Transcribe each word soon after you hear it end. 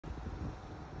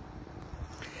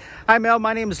Hi Mel,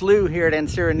 my name is Lou here at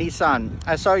Sentra Nissan.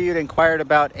 I saw you'd inquired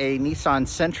about a Nissan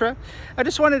Sentra. I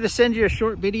just wanted to send you a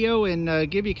short video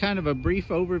and give you kind of a brief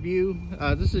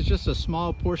overview. This is just a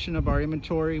small portion of our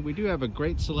inventory. We do have a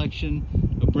great selection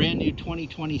of brand new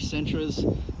 2020 Sentras,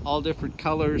 all different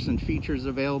colors and features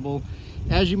available.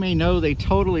 As you may know, they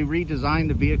totally redesigned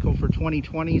the vehicle for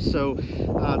 2020, so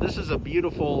this is a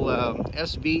beautiful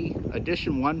SV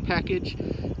Edition 1 package.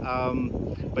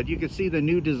 But you can see the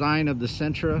new design of the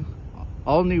Sentra,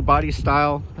 all new body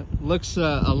style. Looks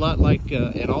a lot like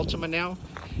an Altima now.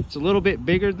 It's a little bit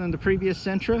bigger than the previous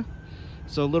Sentra,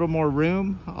 so a little more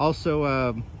room.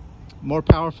 Also more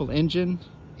powerful engine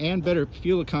and better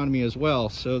fuel economy as well.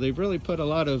 So they've really put a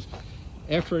lot of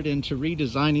effort into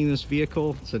redesigning this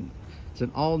vehicle. It's an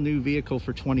all new vehicle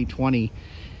for 2020.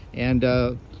 And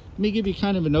let me give you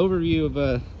kind of an overview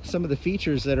of some of the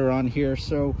features that are on here.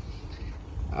 So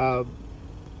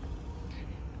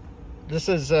this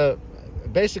is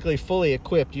basically fully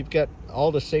equipped. You've got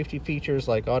all the safety features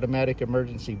like automatic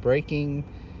emergency braking,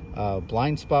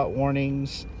 blind spot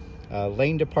warnings,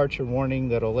 lane departure warning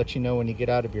that'll let you know when you get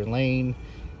out of your lane,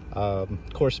 of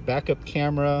course backup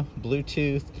camera,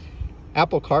 Bluetooth,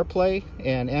 Apple CarPlay,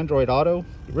 and Android Auto.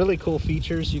 Really cool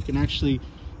features. You can actually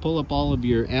pull up all of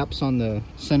your apps on the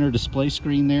center display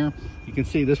screen there. You can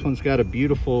see this one's got a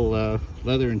beautiful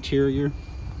leather interior.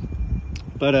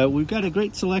 But we've got a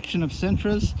great selection of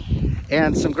Sentras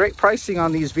and some great pricing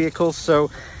on these vehicles. So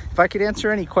if I could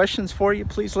answer any questions for you,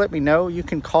 please let me know. You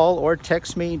can call or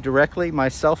text me directly. My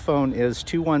cell phone is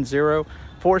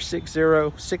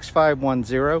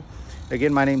 210-460-6510.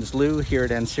 Again, my name is Lou here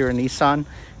at Sentra Nissan,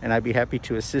 and I'd be happy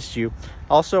to assist you.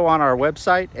 Also on our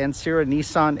website,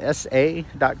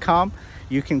 sentranissansa.com,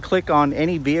 you can click on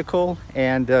any vehicle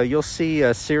and you'll see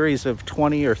a series of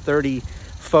 20 or 30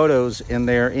 photos in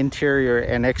their interior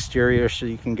and exterior, so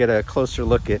you can get a closer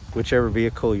look at whichever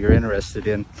vehicle you're interested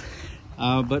in.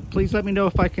 But please let me know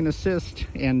if I can assist,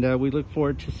 and we look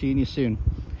forward to seeing you soon.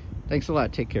 Thanks a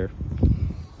lot. Take care.